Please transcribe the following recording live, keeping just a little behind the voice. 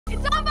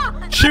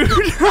Shoot.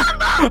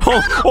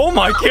 Oh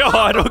my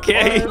god,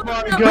 okay. Oh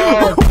my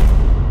god.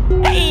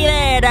 Hey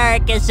there,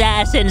 Dark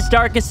Assassins!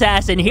 Dark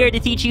Assassin here to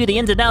teach you the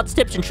ins and outs,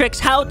 tips and tricks,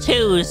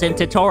 how-tos, and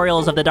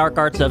tutorials of the dark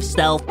arts of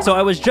stealth. So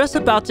I was just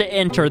about to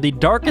enter the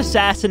Dark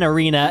Assassin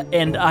arena,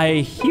 and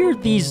I hear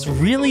these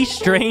really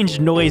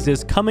strange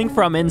noises coming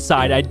from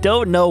inside. I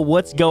don't know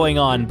what's going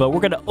on, but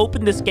we're gonna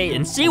open this gate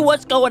and see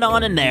what's going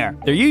on in there.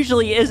 There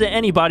usually isn't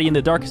anybody in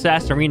the Dark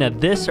Assassin arena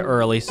this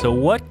early, so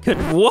what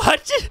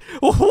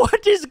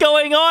is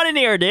going on in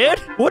here, dude?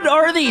 What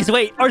are these?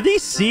 Wait, are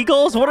these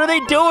seagulls? What are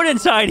they doing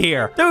inside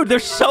here? Dude,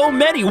 there's so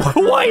many.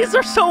 Why is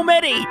there so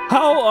many?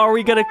 How are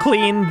we gonna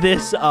clean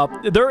this up?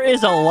 There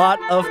is a lot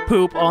of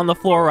poop on the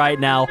floor right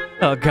now.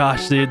 Oh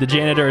gosh, dude, the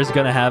janitor is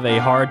gonna have a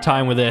hard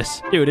time with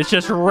this. Dude, it's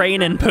just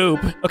raining poop.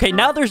 Okay,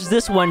 now there's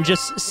this one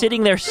just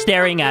sitting there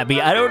staring at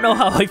me. I don't know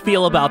how I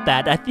feel about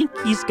that. I think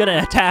he's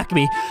gonna attack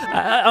me.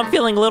 I'm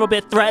feeling a little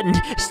bit threatened.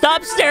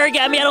 Stop staring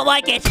at me. I don't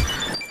like it.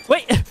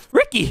 Wait,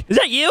 Ricky, is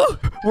that you?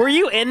 Were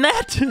you in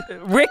that?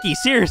 Ricky,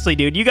 seriously,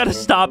 dude, you gotta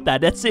stop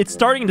that. It's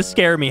starting to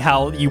scare me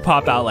how you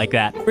pop out like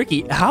that.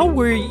 Ricky, how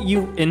were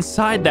you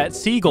inside that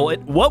seagull?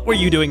 What were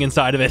you doing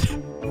inside of it?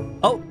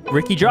 Oh,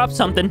 Ricky dropped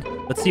something.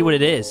 Let's see what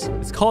it is.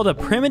 It's called a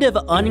primitive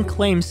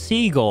unclaimed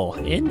seagull.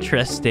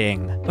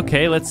 Interesting.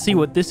 Okay, let's see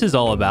what this is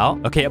all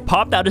about. Okay, it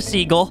popped out a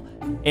seagull.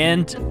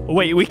 And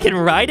wait, we can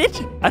ride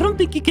it? I don't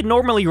think you can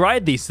normally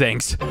ride these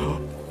things.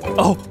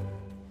 Oh,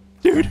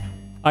 dude.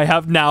 I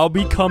have now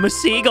become a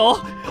seagull.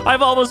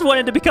 I've always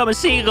wanted to become a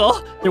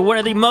seagull. They're one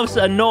of the most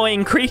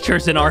annoying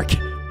creatures in Ark,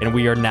 and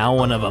we are now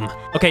one of them.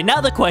 Okay,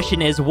 now the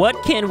question is,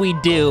 what can we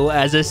do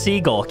as a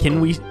seagull? Can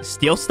we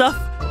steal stuff?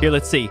 Here,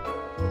 let's see.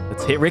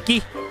 Let's hit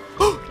Ricky.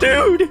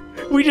 Dude,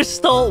 we just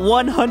stole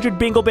 100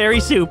 Bingleberry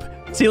soup.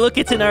 See, look,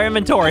 it's in our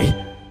inventory.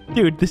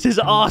 Dude, this is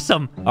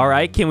awesome. All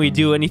right, can we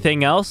do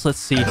anything else? Let's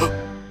see.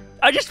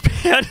 I just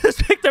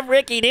picked up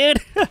Ricky,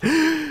 dude.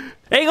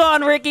 Hang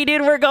on, Ricky,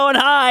 dude, we're going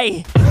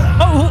high.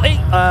 Oh, hey,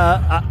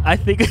 I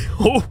think,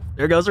 oh,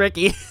 there goes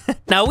Ricky.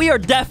 Now, we are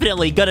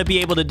definitely gonna be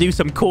able to do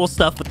some cool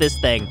stuff with this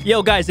thing.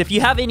 Yo, guys, if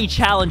you have any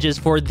challenges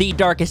for the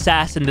Dark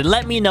Assassin, then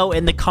let me know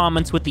in the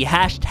comments with the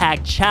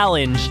hashtag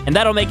challenge, and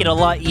that'll make it a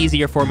lot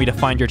easier for me to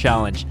find your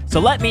challenge.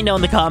 So let me know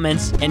in the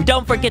comments, and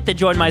don't forget to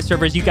join my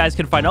servers. You guys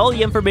can find all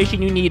the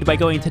information you need by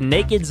going to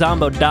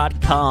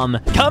nakedzombo.com.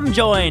 Come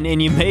join,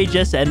 and you may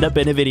just end up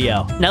in a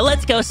video. Now,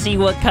 let's go see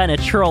what kind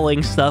of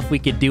trolling stuff we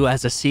could do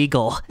as a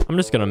seagull. I'm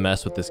just gonna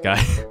mess with this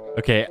guy.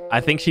 Okay, I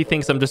think she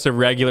thinks I'm just a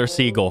regular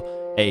seagull.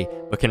 Hey,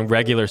 but can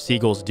regular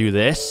seagulls do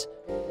this?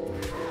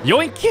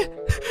 Yoink!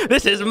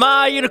 This is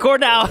my unicorn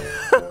now!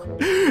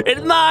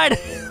 It's mine!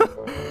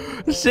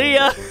 See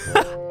ya!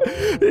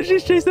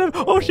 She's chasing them.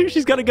 Oh, shoot,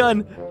 she's got a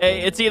gun.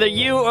 Hey, it's either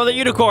you or the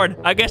unicorn.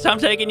 I guess I'm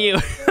taking you.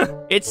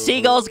 It's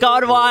seagulls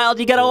gone wild.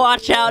 You gotta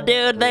watch out,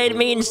 dude. They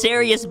mean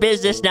serious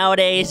business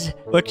nowadays.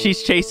 Look,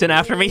 she's chasing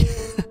after me.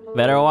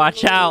 Better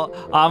watch out.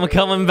 I'm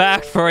coming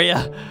back for you.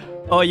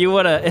 Oh, you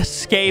want to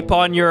escape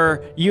on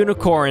your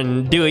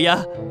unicorn, do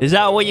ya? Is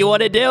that what you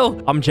want to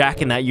do? I'm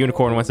jacking that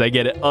unicorn once I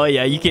get it. Oh,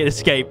 yeah, you can't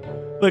escape.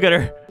 Look at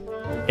her.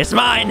 It's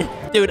mine.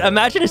 Dude,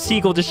 imagine a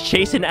seagull just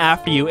chasing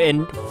after you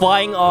and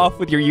flying off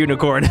with your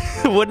unicorn.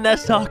 Wouldn't that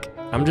suck?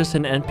 I'm just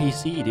an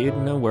NPC, dude.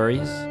 No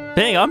worries.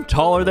 Dang, I'm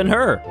taller than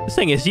her. This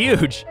thing is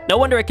huge. No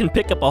wonder it can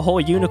pick up a whole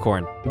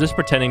unicorn. I'm just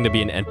pretending to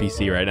be an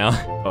NPC right now.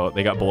 Oh,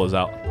 they got bullets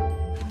out.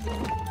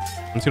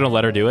 I'm just going to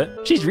let her do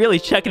it. She's really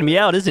checking me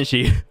out, isn't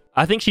she?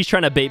 I think she's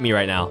trying to bait me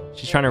right now.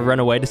 She's trying to run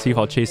away to see if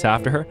I'll chase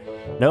after her.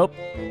 Nope.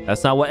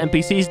 That's not what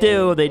NPCs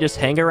do. They just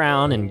hang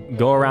around and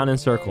go around in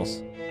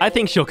circles. I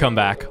think she'll come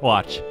back.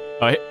 Watch.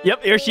 Oh,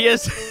 yep, here she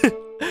is.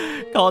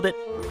 Called it.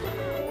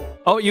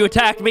 Oh, you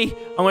attacked me.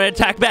 I'm going to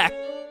attack back.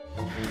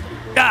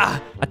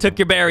 Ah, I took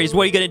your berries.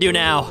 What are you going to do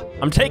now?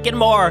 I'm taking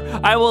more.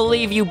 I will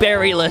leave you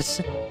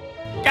berryless.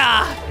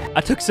 Ah,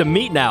 I took some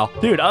meat now.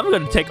 Dude, I'm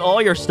going to take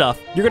all your stuff.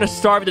 You're going to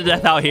starve to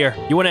death out here.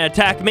 You want to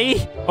attack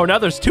me? Oh, now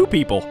there's 2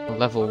 people.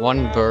 Level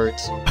 1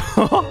 birds.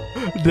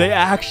 They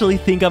actually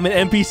think I'm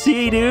an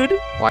NPC, dude.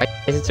 Why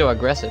is it so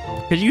aggressive?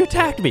 Because you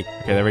attacked me.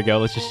 Okay, there we go.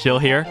 Let's just chill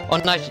here. Oh,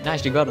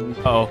 nice, you got him.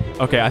 Oh,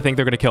 okay. I think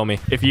they're going to kill me.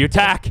 If you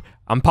attack,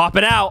 I'm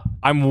popping out.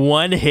 I'm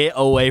 1 hit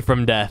away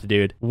from death,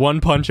 dude.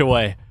 1 punch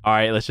away. All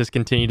right, let's just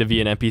continue to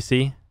be an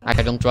NPC.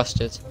 I don't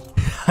trust it.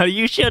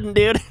 You shouldn't,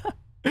 dude.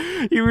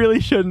 You really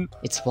shouldn't.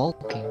 It's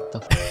walking.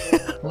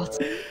 What?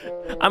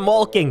 I'm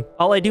walking.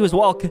 All I do is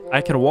walk.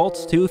 I can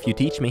waltz too if you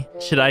teach me.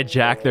 Should I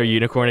jack their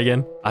unicorn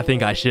again? I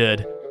think I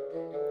should.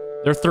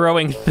 They're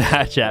throwing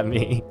thatch at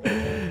me.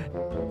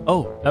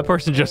 Oh, that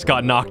person just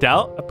got knocked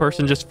out. That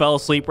person just fell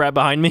asleep right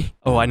behind me.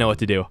 Oh, I know what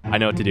to do. I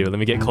know what to do. Let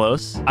me get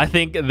close. I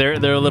think they're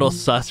a little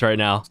sus right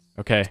now.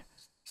 Okay.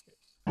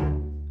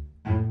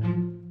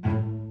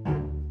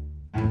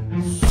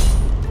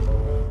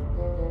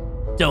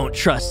 Don't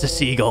trust the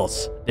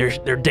seagulls.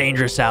 They're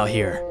dangerous out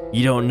here.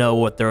 You don't know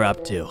what they're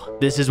up to.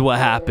 This is what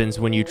happens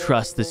when you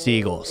trust the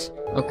seagulls.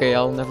 Okay,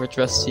 I'll never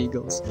trust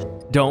seagulls.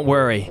 Don't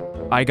worry.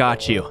 I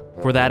got you.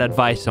 For that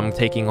advice, I'm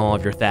taking all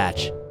of your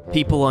thatch.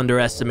 People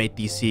underestimate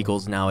these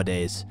seagulls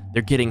nowadays.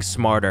 They're getting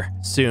smarter.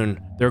 Soon,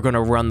 they're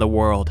gonna run the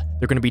world.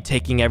 They're gonna be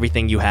taking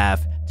everything you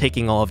have,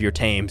 taking all of your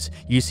tames.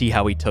 You see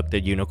how he took the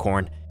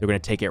unicorn. They're gonna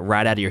take it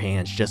right out of your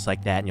hands just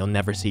like that, and you'll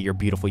never see your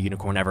beautiful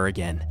unicorn ever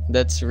again.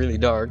 That's really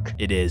dark.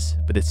 It is,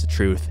 but it's the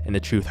truth, and the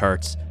truth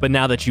hurts. But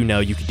now that you know,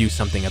 you can do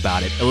something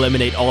about it.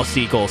 Eliminate all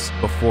seagulls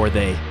before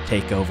they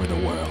take over the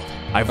world.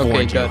 I've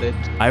warned you. Got it.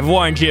 I've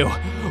warned you.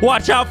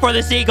 Watch out for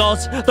the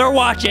seagulls. They're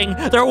watching.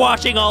 They're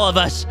watching all of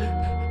us.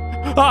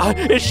 Ah,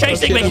 it's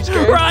chasing me.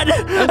 Run!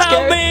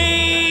 Help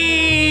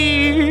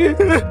me!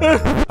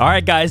 All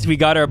right, guys, we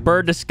got our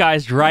bird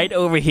disguised right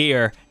over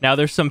here. Now,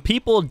 there's some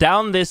people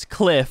down this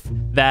cliff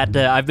that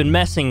I've been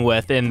messing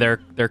with, and they're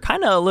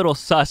kind of a little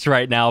sus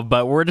right now,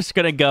 but we're just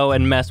gonna go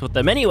and mess with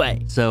them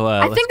anyway. So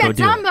let's think go that's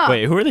do it. Zombo.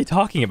 Wait, who are they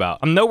talking about?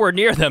 I'm nowhere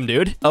near them,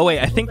 dude. Oh wait,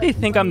 I think they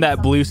think I'm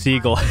that blue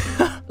seagull.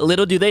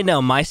 Little do they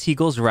know, my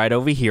seagull's right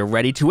over here,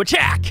 ready to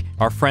attack.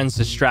 Our friend's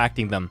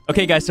distracting them.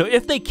 Okay, guys, so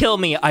if they kill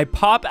me, I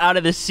pop out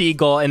of the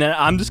seagull, and then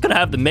I'm just gonna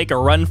have to make a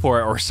run for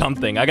it or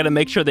something. I gotta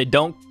make sure they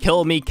don't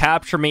kill me,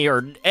 capture me,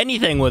 or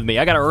anything with me.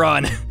 I gotta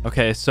run.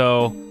 Okay,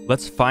 so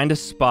let's find a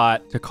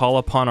spot to call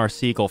upon our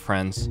seagull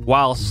friends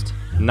whilst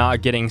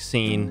not getting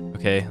seen.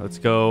 Okay, let's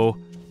go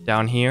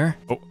down here.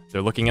 Oh,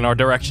 they're looking in our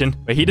direction.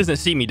 Wait, he doesn't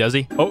see me, does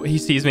he? Oh, he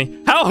sees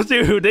me. How,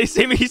 dude? They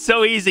see me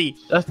so easy.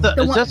 It's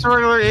just a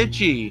regular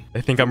itchy. They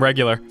think I'm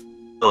regular.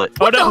 Do it.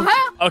 Oh, no. the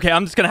hell? Okay,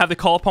 I'm just gonna have to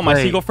call upon my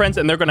Wait. seagull friends,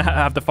 and they're gonna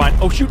have to find...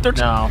 Oh, shoot, they're...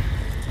 No.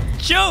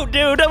 Shoot,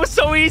 dude, that was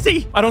so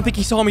easy. I don't think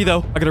he saw me,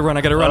 though. I gotta run,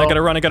 I gotta run, I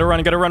gotta run, I gotta run,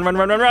 I gotta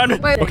run,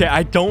 run. Wait. Okay,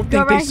 I don't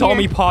think Go they right saw here.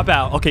 me pop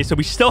out. Okay, so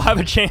we still have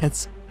a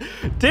chance.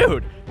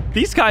 Dude,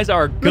 these guys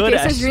are good it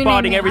at says rename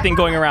spotting it. everything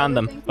going around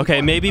them. Okay,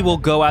 maybe we'll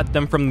go at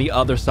them from the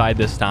other side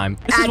this time.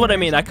 This is what I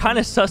mean. I kind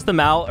of sussed them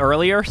out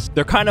earlier.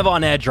 They're kind of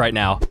on edge right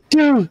now.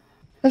 Dude,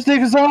 that's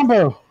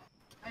nakedzombo.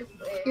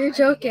 You're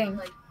joking.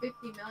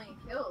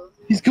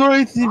 He's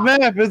going to the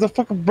map as a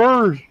fucking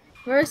bird.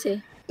 Where is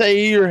he? That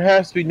eater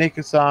has to be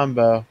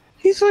nakedzombo.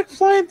 He's like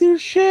flying through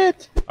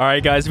shit. All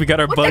right, guys, we got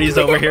our buddies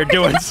over here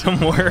doing some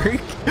work.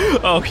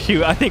 Oh,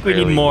 shoot. I think we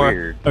need more.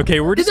 Weird. Okay,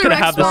 we're just going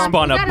to have to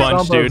spawn a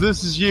bunch, Zombo, dude.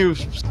 this is you.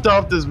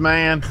 Stop this,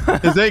 man.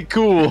 This ain't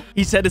cool.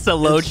 He said it's a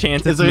low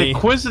chance it's It's me. a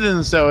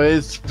coincidence, though.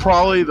 It's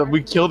probably that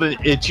we killed an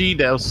itchy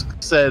that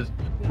said,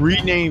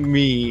 rename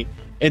me.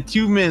 And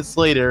 2 minutes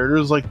later, there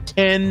was like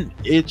 10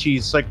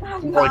 itchies like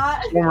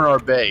forming our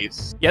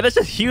base. Yeah, that's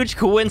a huge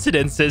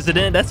coincidence, isn't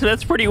it?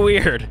 That's pretty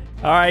weird.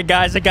 All right,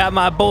 guys, I got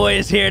my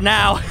boys here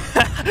now.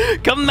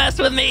 Come mess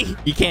with me.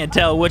 You can't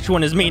tell which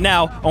one is me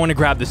now. I want to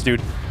grab this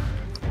dude.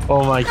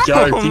 Oh my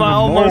god, it's even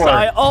I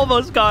more.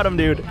 almost got him,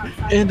 dude.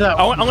 And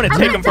I want to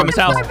take him from his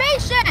house.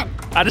 Starvation!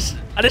 I just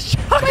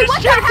what the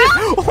checked it.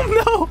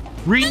 Oh no.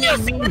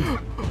 rename me.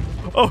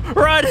 Oh,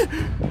 run!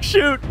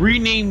 Shoot!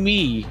 Rename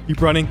me.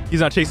 Keep running. He's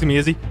not chasing me,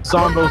 is he?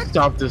 Zombo,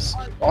 stop this.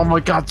 Oh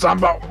my god,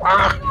 Zombo.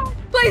 Ah.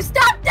 Please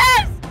stop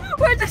this!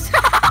 Where's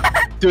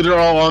the Dude, they're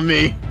all on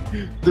me.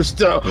 They're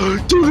still.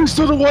 Dude, there's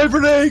still a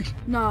wyvern egg.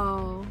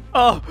 No.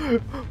 Oh,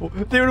 dude,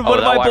 one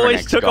of my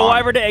boys took a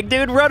wyvern egg.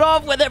 Dude, run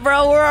off with it,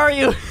 bro. Where are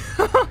you?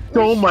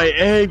 Stole my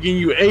egg and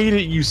you ate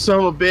it, you son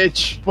of a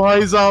bitch.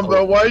 Why,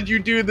 Zombo? Why did you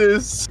do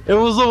this? It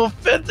was level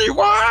 50.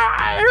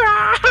 Why?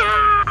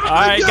 All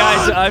right,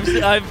 guys,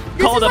 I've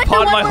called like the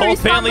upon one my where whole he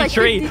spawned, family like,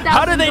 tree. 50,000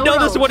 How do they know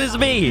this Zoros. one is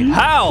me?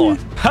 How?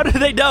 How do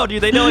they know? Do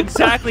they know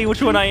exactly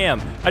which one I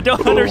am? I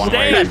don't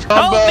understand.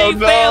 Help me,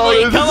 no,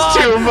 family! this Come is on!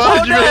 too much,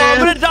 Oh no, I'm man.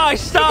 gonna die!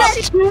 Stop!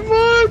 Too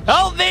much.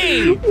 Help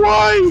me!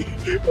 Why?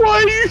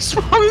 Why are you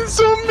spawning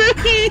so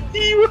many?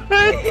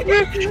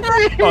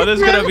 Oh, there's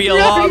gonna be a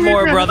lot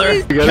more, brother.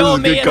 Yeah, this Kill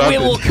is me good and we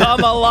content. will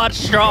come a lot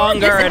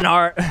stronger and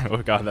hard. Oh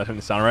god, that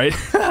didn't sound right.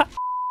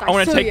 I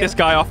want to take this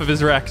guy off of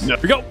his Rex. Here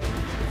we go.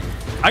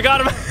 I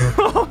got him.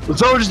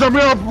 So just let me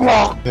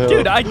up.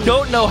 Dude, I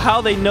don't know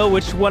how they know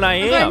which one I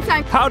am.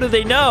 How do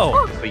they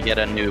know? We get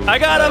a new. I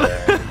got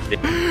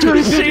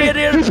him. See it,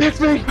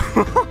 dude.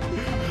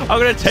 I'm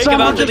gonna take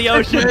him out to the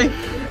ocean.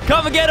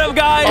 Come and get him,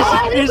 guys.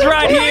 He's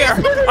right here.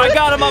 I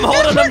got him. I'm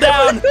holding him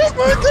down.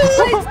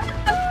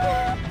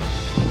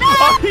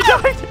 Oh, he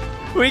died.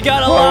 We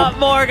got a lot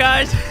more,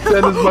 guys.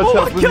 Send as much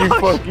help as you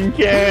fucking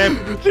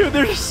can. Dude,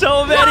 there's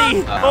so many.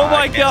 Oh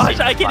my I can't gosh, seem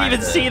to I can't find even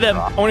it. see them.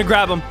 I want to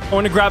grab him. I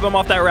want to grab him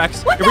off that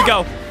Rex. Here we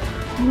go.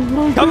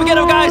 Come and get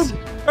him, guys.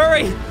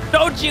 Hurry.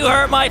 Don't you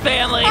hurt my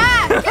family.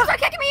 Ah! You start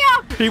kicking me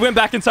out! He went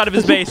back inside of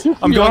his base.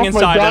 I'm Get going off my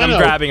inside and I'm dino.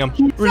 grabbing him.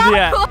 Where's he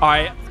at? All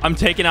right, I'm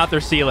taking out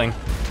their ceiling.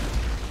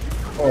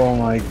 Oh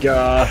my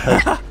god.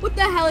 What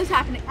the hell is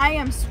happening? I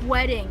am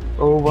sweating.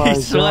 Oh my god.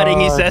 He's sweating,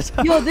 he says.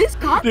 Yo, this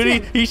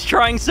content. Dude, he's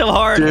trying so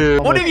hard.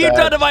 Dude, What have you my done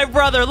bad. to my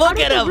brother? Look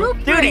did at the him. roof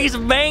Dude, break? he's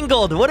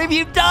mangled. What have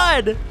you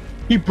done?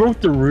 He broke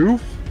the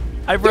roof?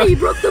 I Yeah, broke. he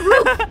broke the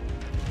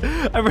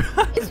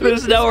roof.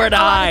 There's nowhere to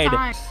hide.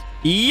 Time.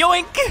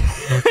 Yoink.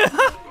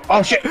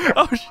 Oh shit.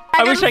 Oh,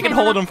 I wish I could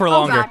hold him for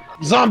longer.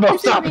 Zombo,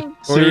 stop.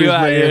 Excuse me. Where you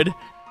at, man. dude?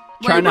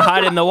 Trying to broke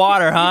hide the- in the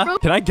water, huh?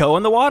 broke- Can I go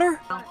in the water?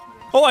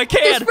 Oh, I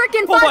can. This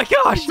freaking Oh my fucking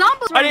gosh.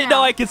 zombies I right didn't now.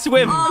 know I could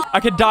swim. I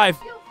could dive.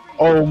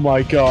 Oh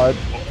my god.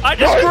 I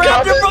just Oh,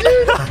 grabbed him God.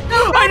 from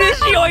the... I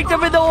just yoinked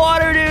him in the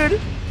water, dude.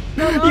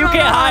 You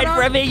can't hide no.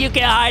 from me. You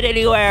can't hide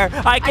anywhere.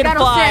 I can gotta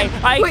fly.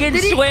 swim. I Wait, can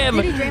did he- swim.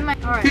 Did he drain my...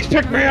 All right. He's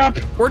picked me up.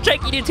 We're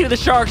taking you to the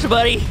sharks,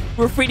 buddy.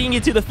 We're feeding you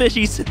to the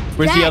fishies.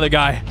 Where's the Dad. other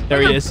guy?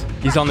 There he is.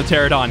 He's on the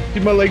pterodon.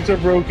 Dude, my legs are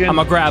broken. I'm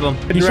gonna grab him.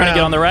 He's trying to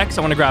get on the Rex.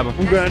 I want to grab him.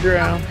 I'm gonna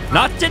drown.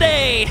 Not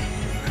today.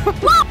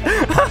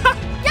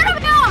 Get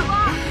him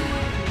down!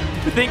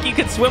 You think you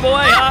can swim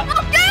away, huh?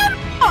 Oh, get him!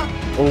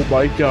 Oh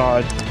my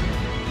god.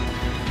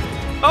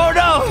 Oh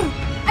no!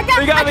 I got,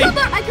 They got me.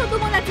 I killed the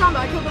one that's Zombo.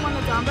 I killed the one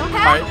that's Zombo. All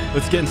right,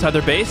 let's get inside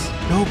their base.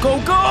 Go, go,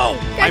 go!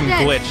 I'm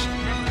this. glitched.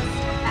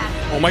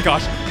 Oh my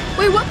gosh.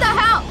 Wait, what the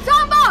hell?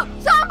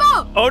 Zombo!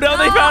 Zombo! Oh no,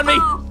 they found me.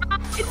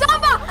 It's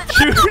Zombo!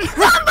 Shoot.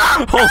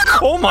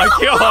 Oh my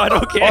god,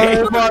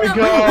 okay. Oh my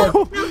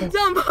god.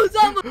 Zombo!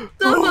 Zombo!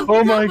 Zombo!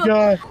 Oh my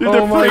god. Dude,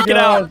 they're Oh my freaking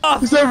god.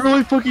 out. Is that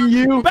really fucking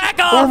you? Back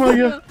off! Oh my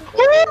god.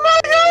 Oh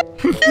my god.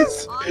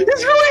 It's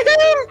really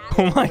him.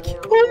 Oh my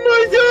god.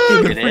 Oh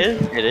my god. It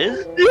is? It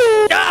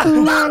is?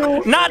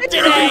 Ah! Not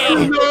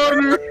today!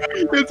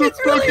 It's a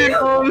fucking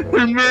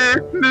honor,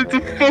 man. It's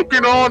a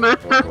fucking honor.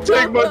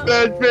 Take my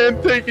badge,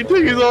 man. Take it.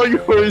 Take it all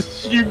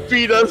yours. You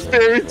beat us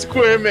fair and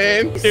square,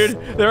 man.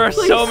 Dude, there are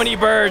so many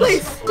birds.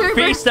 Please, sir,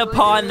 Feast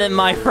upon them,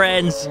 my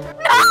friends.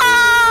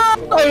 I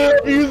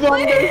love you,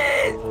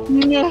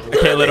 zombie. No. I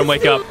can't let him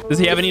wake up. Does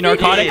he have any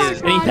narcotics?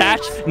 is. Any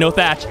thatch? No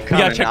thatch. We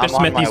gotta check their I'm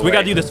on my smithies. We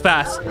gotta way. do this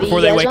fast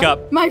before they wake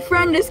up. My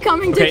friend is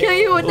coming to Okay, kill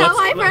you without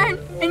let's- my friend,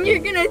 and you're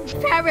gonna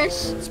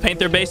perish. Let's paint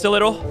their base a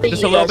little.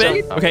 Just a little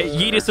bit. Okay,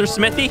 yeet is their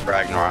smithy.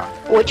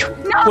 Ragnarok. Which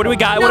What do we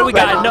got? What do we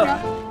got?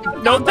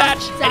 No thatch.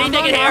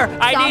 Anything in here.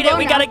 I need it.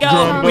 We gotta go.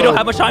 Zombo. We don't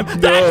have much time.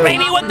 Thatch,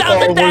 baby.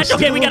 1,000 Oh, thatch. we're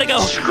Okay, we gotta go.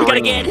 We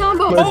gotta get.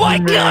 Zombo. Oh my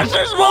gosh,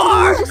 there's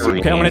more.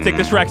 Okay, I'm gonna take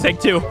this Rex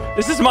egg too.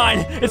 This is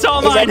mine. It's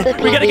all mine. that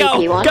the We gotta go.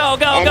 PvP one? Go,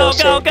 go, And go,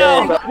 also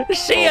go, go. the-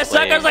 See ya,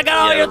 suckers. I got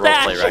all Yeah, your roleplay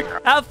thatch.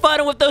 Ragnarok. Have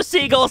fun with those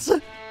seagulls.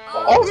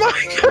 Oh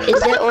my god.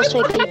 is there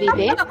also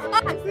PvP?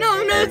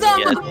 No,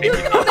 Zombo! You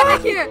come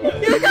back here!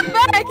 You come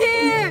back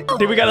here!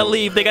 Dude, we gotta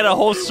leave. They got a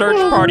whole search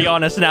party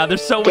on us now.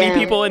 There's so many Damn.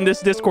 people in this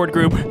Discord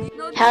group.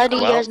 How do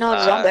you Well, guys know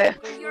it's Zombo?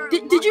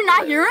 Did you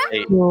not hear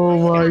him? Oh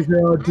my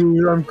god,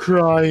 dude. I'm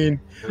crying.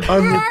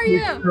 I'm Where are literally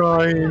you?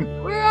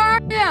 crying. Where are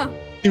you?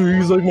 Dude,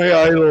 he's like my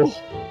idol.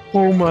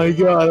 Oh my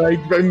god,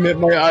 I met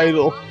my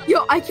idol.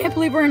 Yo, I can't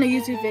believe we're in a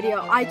YouTube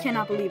video. I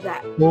cannot believe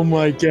that. Oh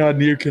my god,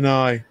 neither can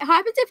I. It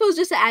happens if it was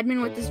just an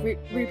admin with his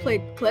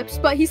replayed clips,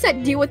 but he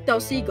said deal with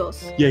those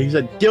seagulls. Yeah, he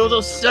said, deal with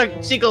those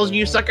seagulls,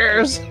 you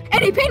suckers.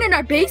 And he painted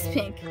our base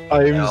pink.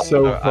 I am I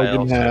so also- I fucking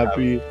also have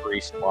happy.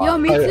 free swap. Yo,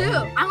 me I-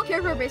 too. I don't care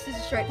if our base is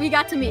destroyed. We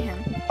got to meet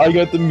him. I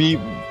got to meet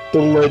the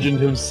legend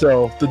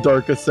himself, the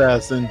Dark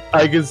Assassin.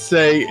 I could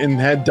say and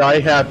had die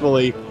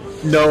happily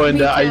knowing Me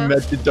that I too.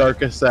 met the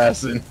Dark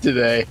Assassin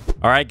today.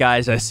 All right,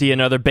 guys, I see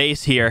another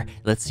base here.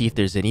 Let's see if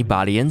there's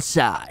anybody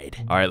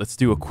inside. All right, let's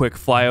do a quick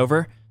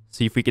flyover.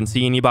 See if we can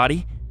see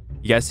anybody.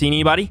 You guys see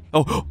anybody?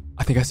 Oh,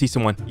 I think I see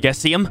someone. You guys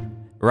see him?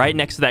 Right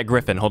next to that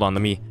griffin. Hold on,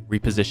 let me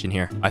reposition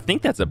here. I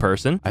think that's a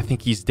person. I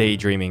think he's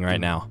daydreaming right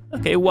now.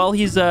 Okay, while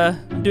he's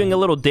doing a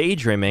little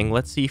daydreaming,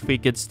 let's see if we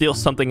could steal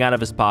something out of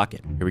his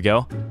pocket. Here we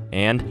go.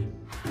 And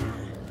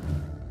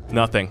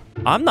nothing.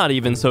 I'm not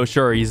even so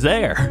sure he's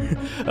there.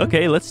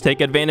 Okay, let's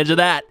take advantage of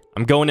that.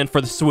 I'm going in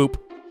for the swoop.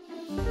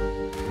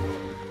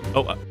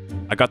 Oh,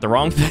 I got the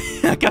wrong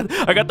thing. I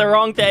got the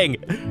wrong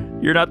thing.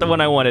 You're not the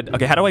one I wanted.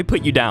 Okay, how do I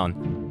put you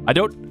down? I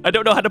don't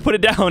know how to put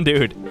it down,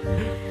 dude.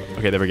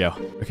 Okay, there we go.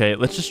 Okay,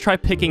 let's just try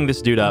picking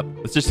this dude up.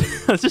 Let's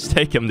just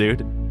take him,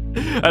 dude.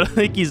 I don't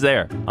think he's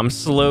there. I'm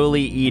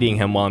slowly eating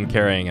him while I'm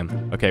carrying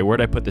him. Okay,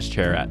 where'd I put this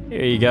chair at?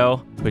 Here you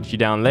go. Put you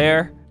down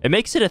there. It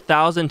makes it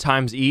 1,000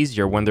 times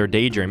easier when they're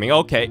daydreaming.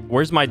 Okay,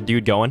 where's my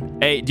dude going?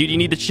 Hey, dude, you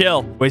need to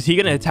chill. Wait, is he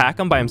gonna attack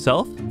him by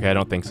himself? Okay, I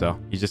don't think so.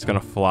 He's just gonna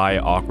fly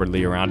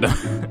awkwardly around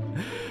him.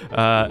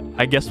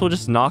 I guess we'll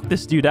just knock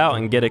this dude out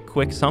and get a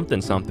quick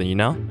something, you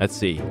know? Let's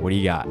see. What do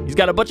you got? He's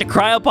got a bunch of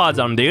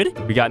cryopods on him,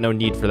 dude. We got no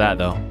need for that,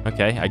 though.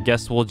 Okay, I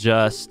guess we'll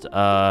just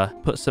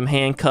put some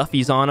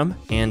handcuffies on him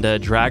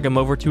and drag him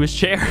over to his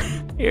chair.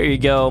 Here you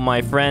go,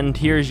 my friend.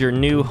 Here's your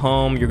new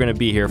home. You're gonna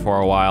be here for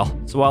a while.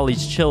 So while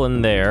he's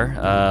chilling there,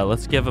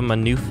 let's give him a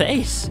new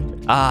face.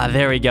 Ah,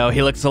 there we go.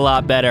 He looks a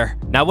lot better.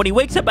 Now, when he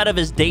wakes up out of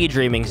his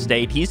daydreaming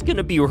state, he's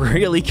gonna be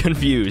really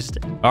confused.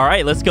 All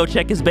right, let's go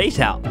check his base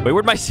out. Wait,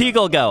 where'd my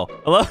seagull go?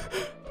 Hello?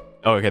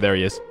 Oh, okay, there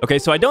he is. Okay,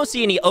 so I don't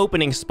see any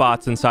opening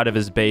spots inside of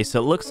his base.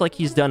 It looks like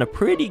he's done a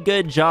pretty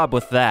good job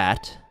with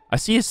that. I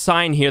see a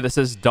sign here that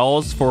says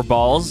dolls for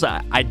balls.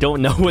 I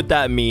don't know what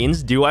that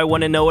means. Do I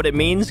want to know what it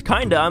means?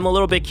 Kinda, I'm a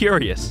little bit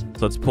curious.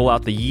 So let's pull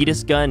out the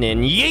yeetus gun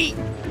and yeet!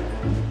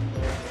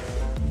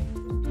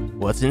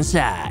 What's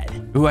inside?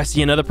 Ooh, I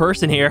see another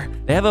person here.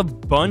 They have a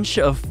bunch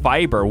of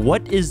fiber.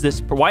 What is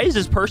this? Why is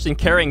this person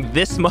carrying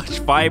this much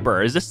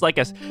fiber? Is this like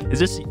is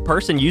this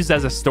person used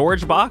as a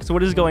storage box?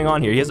 What is going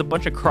on here? He has a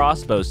bunch of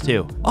crossbows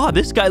too. Oh,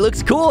 this guy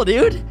looks cool,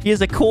 dude. He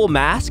has a cool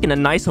mask and a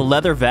nice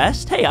leather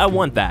vest. Hey, I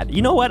want that.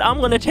 You know what? I'm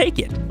gonna take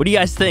it. What do you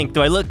guys think?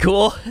 Do I look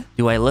cool?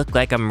 Do I look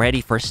like I'm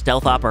ready for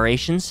stealth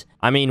operations?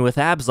 I mean, with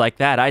abs like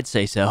that, I'd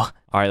say so.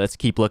 All right, let's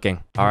keep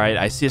looking. All right,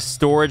 I see a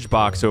storage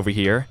box over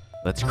here.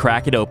 Let's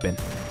crack it open.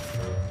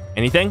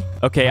 Anything?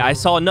 Okay, I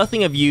saw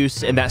nothing of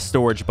use in that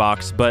storage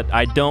box, but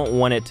I don't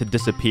want it to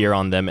disappear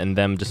on them and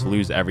them just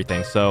lose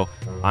everything. So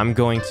I'm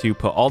going to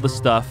put all the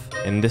stuff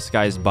in this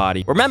guy's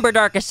body. Remember,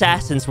 Dark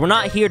Assassins, we're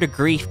not here to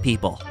grief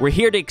people. We're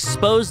here to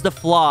expose the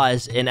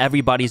flaws in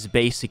everybody's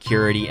base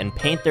security and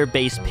paint their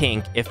base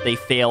pink if they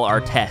fail our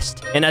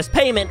test. And as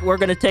payment, we're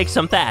gonna take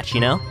some thatch,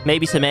 you know?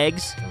 Maybe some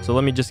eggs. So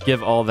let me just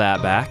give all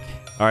that back.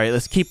 All right,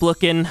 let's keep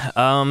looking.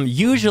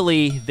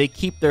 Usually they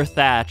keep their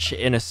thatch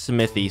in a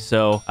smithy,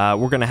 so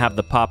we're gonna have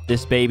to pop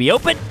this baby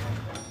open.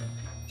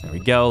 There we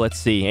go. Let's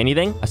see.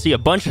 Anything? I see a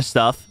bunch of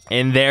stuff.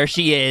 And there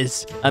she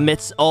is,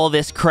 amidst all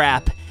this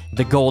crap,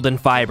 the golden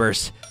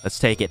fibers. Let's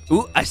take it.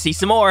 Ooh, I see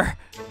some more.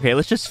 Okay,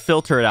 let's just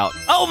filter it out.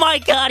 Oh my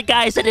god,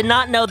 guys, I did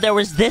not know there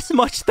was this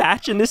much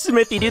thatch in this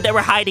smithy, dude. They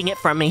were hiding it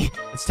from me.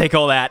 Let's take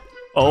all that.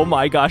 Oh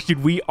my gosh,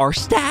 dude, we are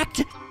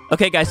stacked.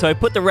 Okay, guys, so I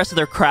put the rest of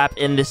their crap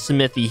in this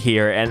smithy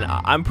here, and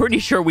I'm pretty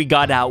sure we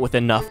got out with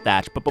enough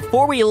thatch. But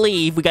before we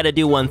leave, we got to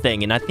do one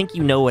thing, and I think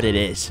you know what it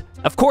is.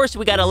 Of course,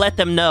 we got to let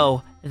them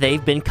know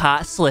they've been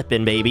caught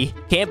slipping, baby.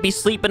 Can't be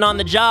sleeping on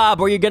the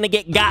job or you're going to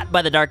get got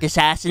by the Dark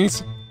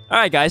Assassins. All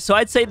right, guys, so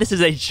I'd say this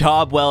is a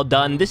job well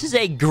done. This is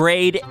a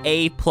grade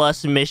A+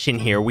 mission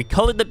here. We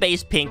colored the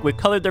base pink, we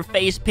colored their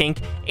face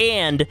pink,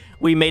 and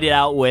we made it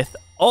out with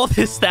all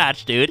this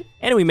thatch, dude.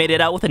 And we made it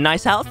out with a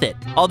nice outfit.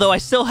 Although I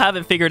still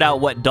haven't figured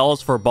out what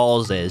dolls for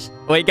balls is.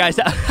 Wait, guys,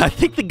 I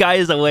think the guy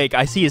is awake.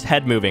 I see his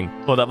head moving.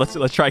 Hold up,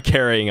 let's try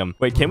carrying him.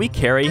 Wait, can we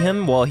carry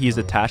him while he's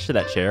attached to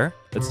that chair?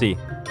 Let's see.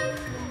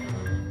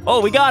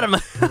 Oh, we got him.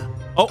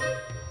 Oh,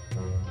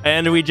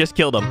 and we just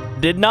killed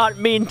him. Did not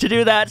mean to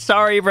do that.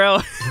 Sorry, bro.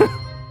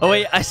 Oh,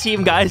 wait, I see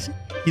him, guys.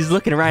 He's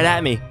looking right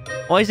at me.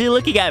 Why is he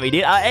looking at me,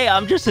 dude? Hey,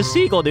 I'm just a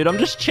seagull, dude. I'm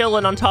just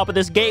chilling on top of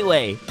this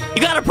gateway.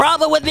 You got a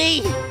problem with me?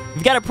 If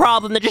you got a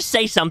problem, then just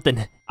say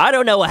something. I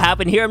don't know what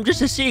happened here. I'm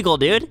just a seagull,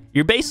 dude.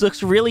 Your base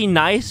looks really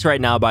nice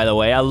right now, by the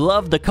way. I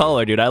love the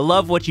color, dude. I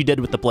love what you did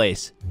with the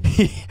place.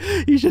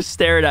 He just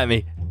stared at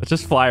me. Let's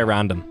just fly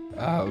around him.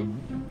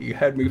 You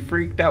had me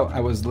freaked out. I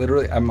was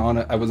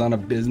on a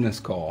business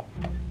call.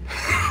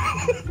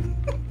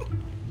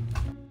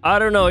 I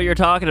don't know what you're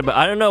talking about.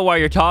 I don't know why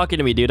you're talking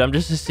to me, dude. I'm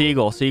just a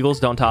seagull. Seagulls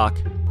don't talk.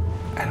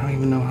 I don't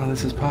even know how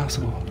this is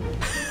possible.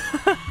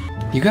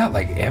 You got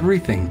like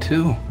everything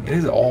too. It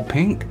is all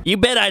pink. You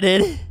bet I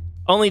did.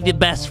 Only the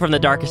best from the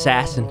Dark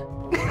Assassin.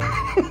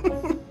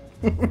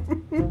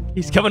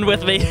 He's coming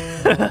with me.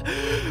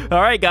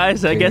 All right,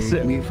 guys. I guess.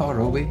 Take me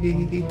far away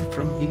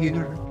from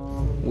here.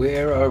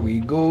 Where are we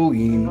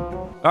going?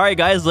 All right,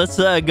 guys. Let's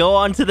go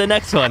on to the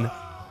next one.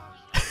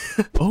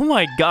 Oh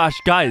my gosh,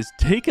 guys,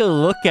 take a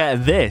look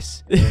at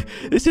this.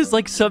 This is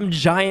like some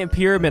giant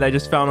pyramid I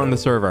just found on the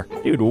server.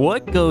 Dude,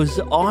 what goes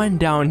on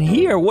down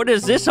here? What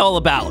is this all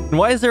about? And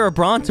why is there a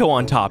Bronto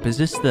on top? Is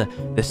this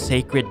the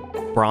sacred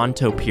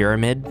Bronto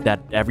pyramid that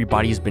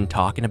everybody's been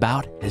talking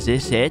about? Is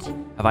this it?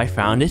 Have I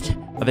found it?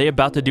 Are they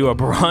about to do a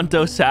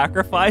Bronto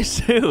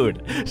sacrifice?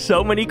 Dude,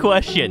 so many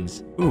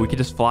questions. Ooh, we could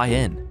just fly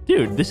in.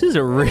 Dude, this is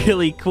a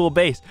really cool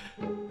base.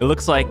 It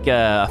looks like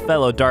a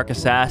fellow Dark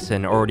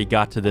Assassin already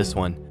got to this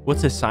one.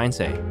 What's his sign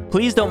say?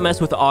 Please don't mess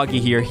with Augie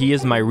here. He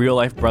is my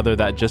real-life brother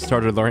that just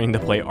started learning to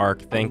play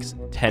Ark. Thanks,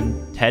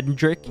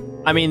 Tedrick.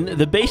 I mean,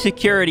 the base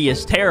security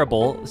is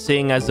terrible,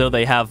 seeing as though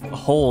they have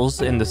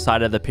holes in the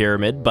side of the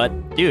pyramid.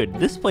 But, dude,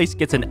 this place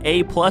gets an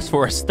A+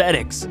 for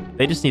aesthetics.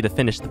 They just need to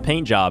finish the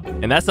paint job.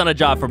 And that's not a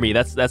job for me.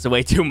 That's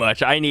way too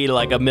much. I need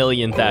like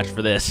 1,000,000 thatch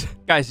for this.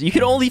 Guys, you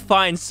can only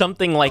find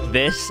something like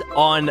this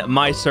on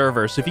my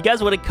server. So if you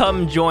guys want to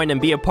come join and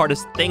be a part of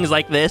things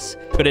like this,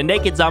 go to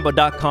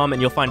nakedzombo.com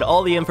and you'll find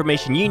all the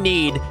information you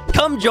need.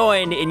 Come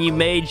join and you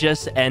may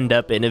just end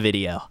up in a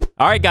video.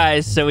 All right,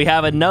 guys, so we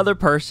have another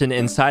person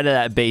inside of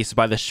that base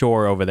by the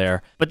shore over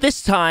there. But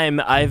this time,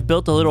 I've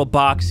built a little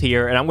box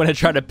here, and I'm going to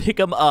try to pick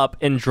him up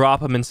and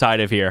drop him inside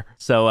of here.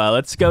 So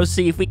let's go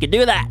see if we can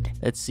do that.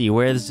 Let's see,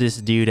 where's this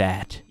dude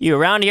at? You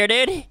around here,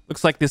 dude?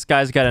 Looks like this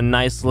guy's got a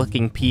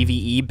nice-looking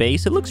PvE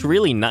base. It looks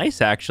really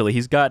nice, actually.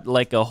 He's got,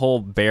 like, a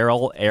whole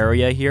barrel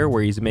area here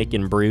where he's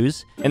making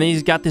brews. And then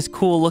he's got this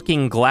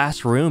cool-looking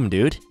glass room,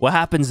 dude. What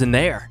happens in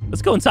there?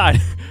 Let's go inside.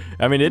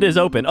 I mean, it is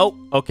open. Oh,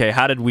 okay,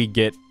 how did we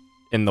get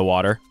in the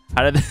water?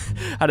 How did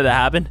that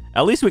happen?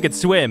 At least we could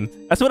swim.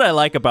 That's what I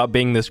like about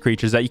being this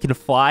creature, is that you can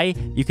fly,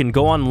 you can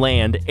go on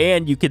land,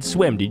 and you can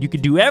swim, dude. You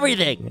can do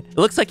everything. It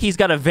looks like he's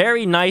got a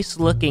very nice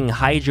looking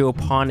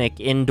hydroponic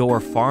indoor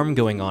farm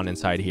going on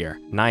inside here.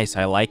 Nice,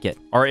 I like it.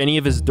 Are any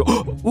of his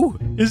Ooh,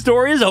 his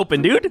door is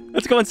open, dude.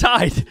 Let's go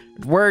inside.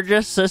 We're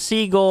just a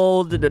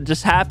seagull that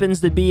just happens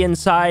to be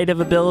inside of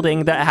a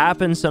building. That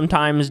happens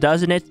sometimes,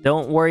 doesn't it?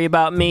 Don't worry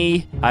about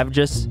me. I've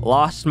just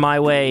lost my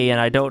way and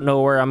I don't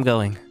know where I'm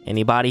going.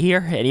 Anybody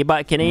here?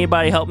 Anybody? Can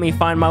anybody help me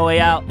find my way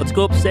out? Let's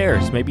go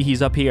upstairs. Maybe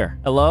he's up here.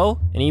 Hello?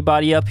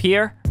 Anybody up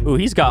here? Ooh,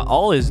 he's got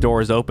all his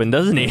doors open,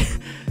 doesn't he?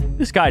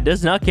 This guy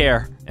does not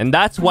care. And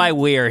that's why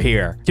we're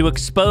here, to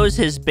expose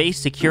his base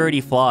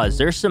security flaws.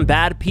 There's some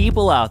bad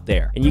people out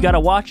there, and you gotta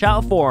watch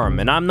out for them,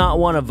 and I'm not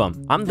one of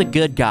them. I'm the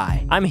good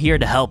guy. I'm here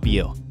to help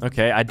you.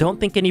 Okay, I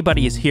don't think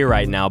anybody is here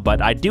right now, but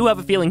I do have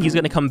a feeling he's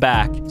gonna come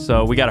back,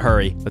 so we gotta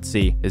hurry. Let's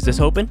see. Is this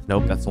open?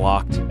 Nope, that's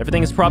locked.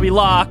 Everything is probably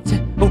locked.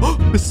 Oh,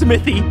 the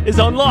smithy is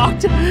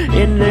unlocked,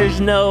 and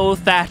there's no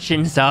thatch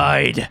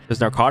inside. There's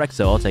narcotics,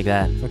 so I'll take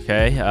that.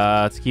 Okay,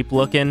 let's keep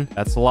looking.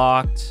 That's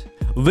locked.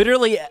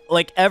 Literally,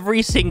 like,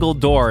 every single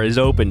door is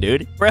open,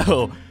 dude.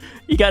 Bro,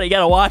 you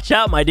gotta watch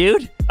out, my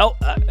dude. Oh,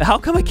 how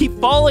come I keep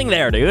falling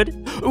there,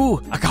 dude?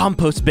 Ooh, a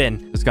compost bin.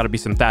 There's gotta be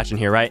some thatch in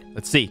here, right?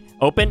 Let's see.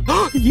 Open.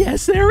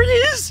 Yes, there it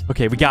is.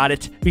 Okay, we got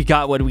it. We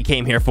got what we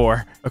came here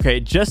for.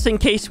 Okay, just in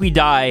case we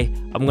die,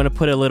 I'm gonna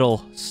put a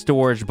little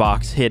storage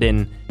box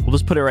hidden. We'll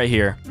just put it right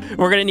here.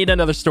 We're gonna need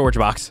another storage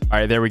box. All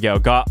right, there we go.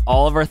 Got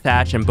all of our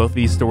thatch in both of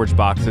these storage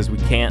boxes. We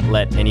can't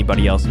let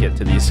anybody else get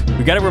to these.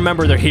 We gotta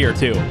remember they're here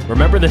too.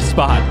 Remember this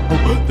spot.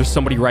 Oh, there's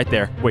somebody right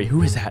there. Wait,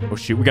 who is that? Oh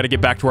shoot, we gotta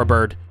get back to our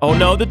bird. Oh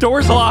no, the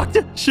door's locked.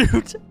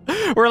 Shoot.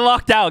 We're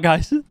locked out,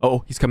 guys.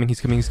 Oh, he's coming.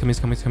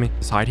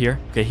 Let's hide here.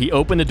 Okay, he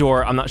opened the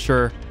door. I'm not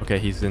sure. Okay,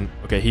 he's in.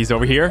 Okay, he's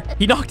over here.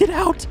 He knocked it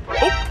out.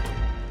 Oh.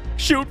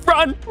 Shoot,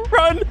 run,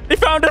 they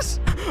found us.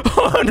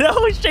 Oh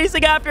no, he's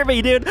chasing after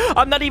me, dude.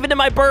 I'm not even in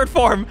my bird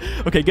form.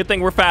 Okay, good thing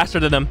we're faster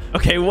than them.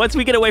 Okay, once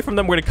we get away from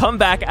them, we're gonna come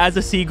back as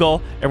a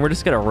seagull and we're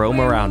just gonna roam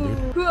around, dude.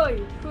 Who are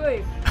you?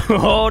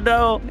 Oh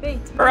no. Mate,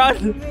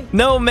 Run. mate.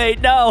 No,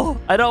 mate, no.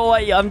 I don't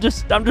want you. I'm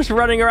just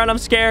running around. I'm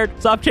scared.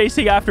 Stop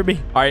chasing after me.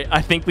 All right,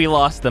 I think we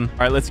lost them. All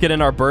right, let's get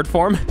in our bird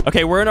form.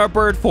 Okay, we're in our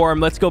bird form.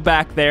 Let's go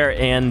back there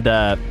and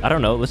I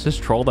don't know. Let's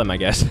just troll them, I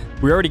guess.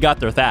 We already got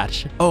their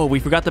thatch. Oh, we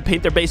forgot to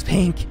paint their base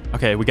pink.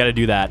 Okay, we got to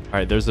do that. All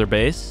right, there's their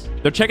base.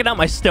 They're checking out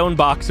my stone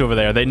box over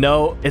there. They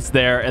know it's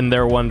there and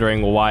they're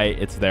wondering why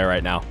it's there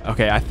right now.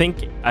 Okay, I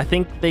think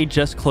they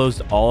just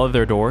closed all of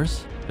their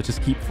doors. Let's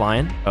just keep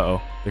flying.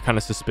 Uh-oh. They're kind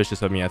of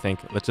suspicious of me, I think.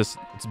 Let's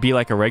be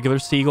like a regular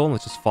seagull.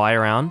 Let's just fly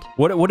around.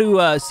 What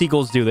do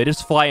seagulls do? They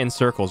just fly in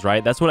circles,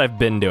 right? That's what I've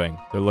been doing.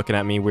 They're looking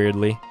at me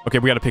weirdly. Okay,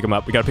 we got to pick him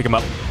up. I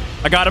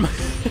got him.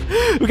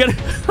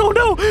 Oh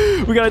no.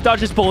 We got to dodge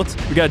his bullets.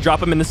 We got to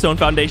drop him in the stone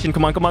foundation.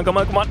 Come on.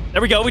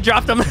 There we go. We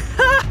dropped him.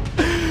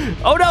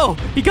 Oh no.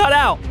 He got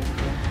out.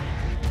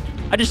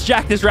 I just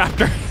jacked this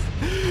raptor.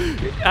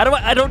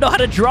 I don't know how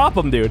to drop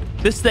him, dude.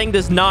 This thing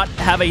does not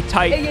have a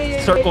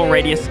tight circle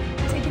radius.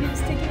 Take it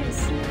easy.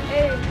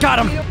 Hey, got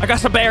him. I got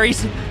some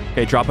berries.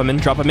 Okay, drop him in.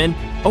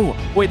 Oh,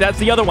 wait, that's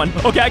the other one.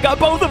 Okay, I got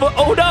both of them.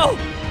 Oh no,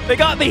 they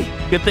got me.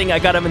 Good thing I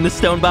got him in the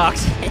stone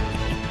box.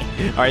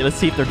 All right, let's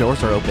see if their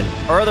doors are open.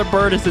 Our other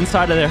bird is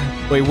inside of there.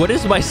 Wait, what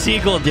is my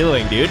seagull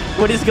doing, dude?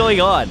 What is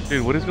going on?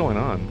 Dude, what is going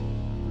on?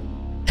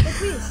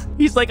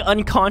 He's like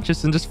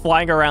unconscious and just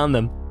flying around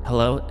them.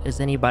 Hello,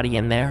 is anybody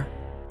in there?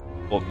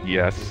 Well,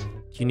 yes.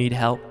 Do you need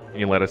help? Can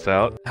you let us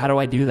out? How do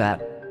I do that?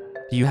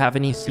 Do you have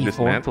any C4?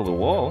 Dismantle the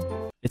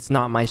wall. It's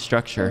not my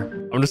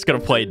structure. I'm just gonna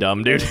play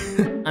dumb, dude.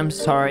 I'm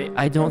sorry.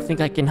 I don't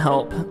think I can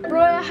help.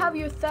 Bro, I have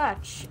your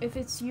thatch, if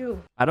it's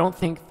you. I don't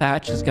think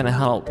thatch is gonna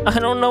help. I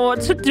don't know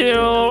what to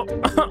do.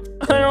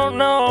 I don't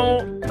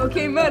know.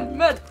 Okay, man,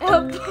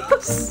 help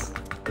us.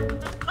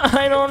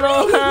 I don't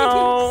know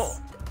how.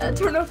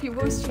 Turn off your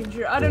voice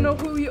changer. I don't know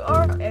who you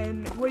are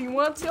and what you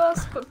want to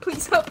us, but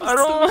please help us. I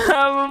don't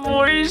have a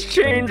voice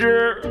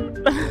changer.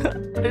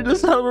 I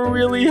just have a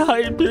really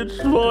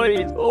high-pitched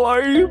voice. Why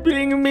are you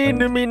being mean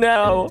to me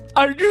now?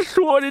 I just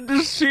wanted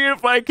to see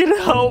if I can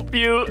help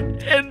you,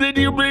 and then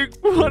you make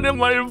fun of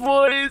my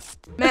voice.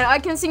 Man, I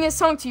can sing a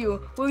song to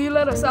you. Will you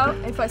let us out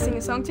if I sing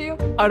a song to you?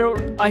 I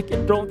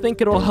don't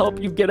think it'll help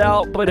you get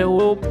out, but it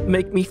will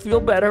make me feel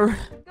better.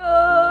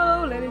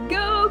 Go, let it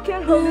go,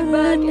 can't hold it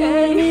back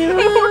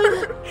anymore.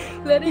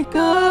 Let it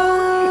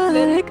go.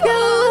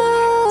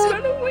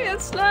 Turn away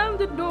and slam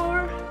the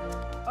door.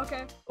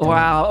 Okay.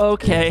 Wow,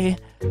 okay.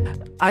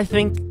 I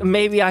think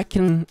maybe I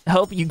can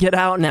help you get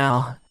out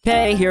now.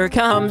 Okay, here it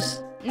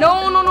comes.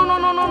 No.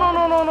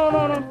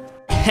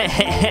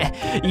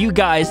 You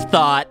guys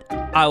thought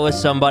I was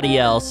somebody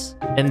else,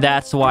 and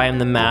that's why I'm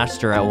the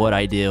master at what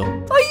I do.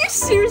 Are you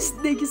serious,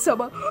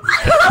 nakedzombo?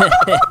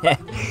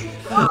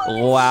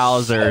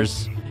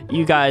 Wowzers.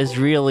 You guys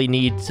really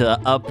need to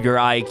up your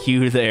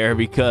IQ there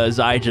because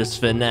I just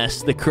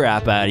finessed the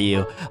crap out of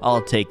you.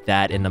 I'll take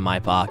that into my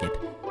pocket.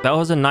 That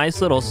was a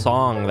nice little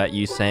song that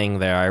you sang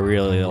there. I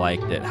really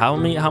liked it. How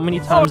many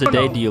times a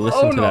day do you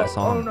listen to that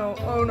song?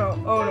 Oh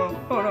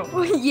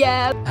no.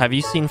 Yeah. Have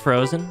you seen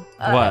Frozen?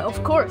 What?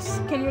 Of course.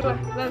 Can you let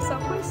us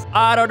out, please?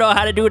 I don't know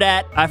how to do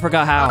that. I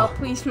forgot how. Oh,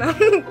 please,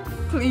 man.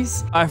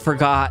 Please. I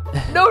forgot.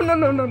 No, no,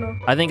 no, no, no.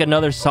 I think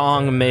another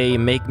song may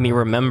make me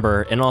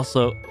remember. And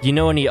also, do you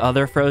know any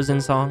other Frozen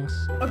songs?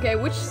 Okay,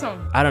 which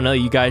song? I don't know.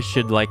 You guys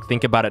should like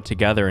think about it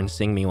together and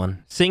sing me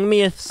one. Sing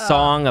me a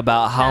song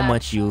about how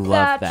much you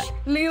love that.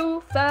 Lil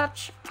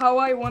Thatch, how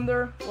I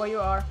wonder where you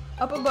are.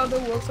 Up above the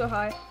world so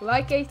high,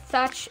 like a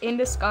thatch in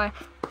the sky.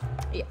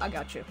 Yeah, I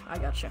got you. I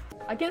got you.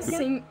 I can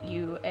sing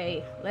you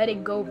a Let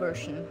It Go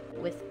version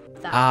with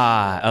Thatch.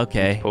 Ah,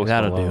 okay. Post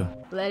That'll Malone.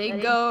 do. Let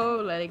it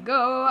go, let it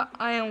go.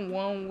 I am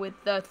one with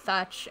the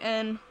thatch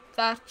and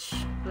thatch.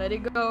 Let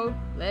it go,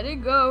 let it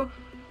go.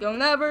 You'll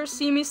never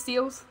see me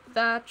steal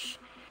thatch.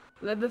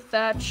 Let the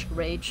thatch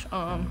rage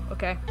on.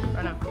 Okay,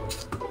 right now.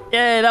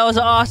 Yay, that was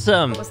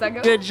awesome. Was that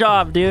good? Good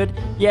job, dude.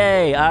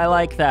 Yay, I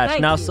like that.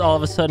 Thank Now you. all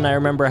of a sudden I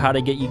remember how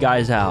to get you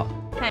guys out.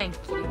 Thank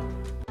you.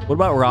 What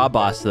about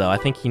Robos though? I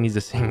think he needs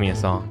to sing me a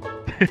song.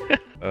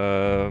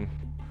 A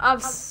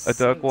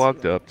duck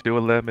walked up to a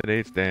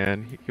lemonade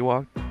stand. He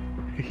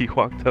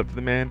walked up to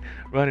the man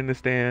running the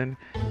stand.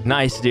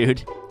 Nice,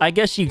 dude. I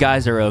guess you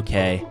guys are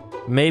okay.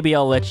 Maybe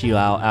I'll let you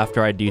out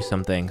after I do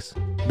some things.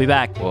 Be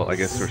back. Well, I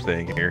guess we're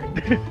staying here.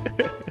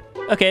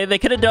 Okay, they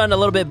could have done a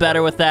little bit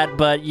better with that,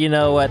 but you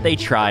know what? They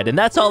tried, and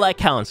that's all that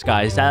counts,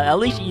 guys. At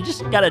least you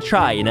just gotta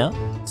try, you know?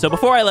 So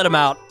before I let them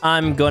out,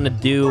 I'm gonna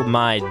do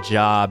my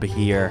job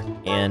here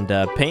and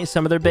paint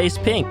some of their base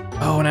pink.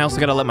 Oh, and I also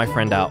gotta let my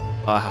friend out.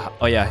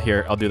 Oh yeah,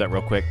 here, I'll do that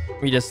real quick.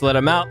 We just let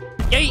him out.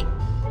 Yay!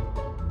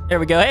 There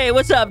we go. Hey,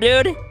 what's up,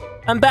 dude?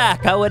 I'm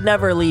back. I would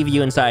never leave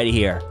you inside of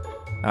here.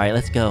 All right,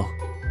 let's go.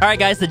 All right,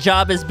 guys, the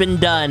job has been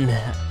done.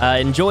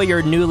 Enjoy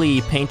your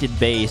newly painted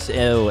base.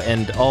 Oh,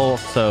 and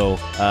also,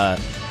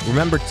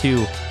 remember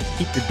to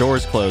keep your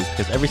doors closed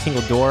because every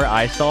single door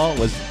I saw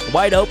was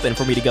wide open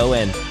for me to go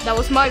in. That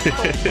was my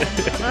fault.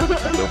 No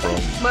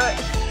problem. But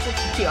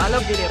thank you. I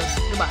love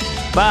videos. Goodbye.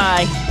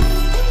 Bye.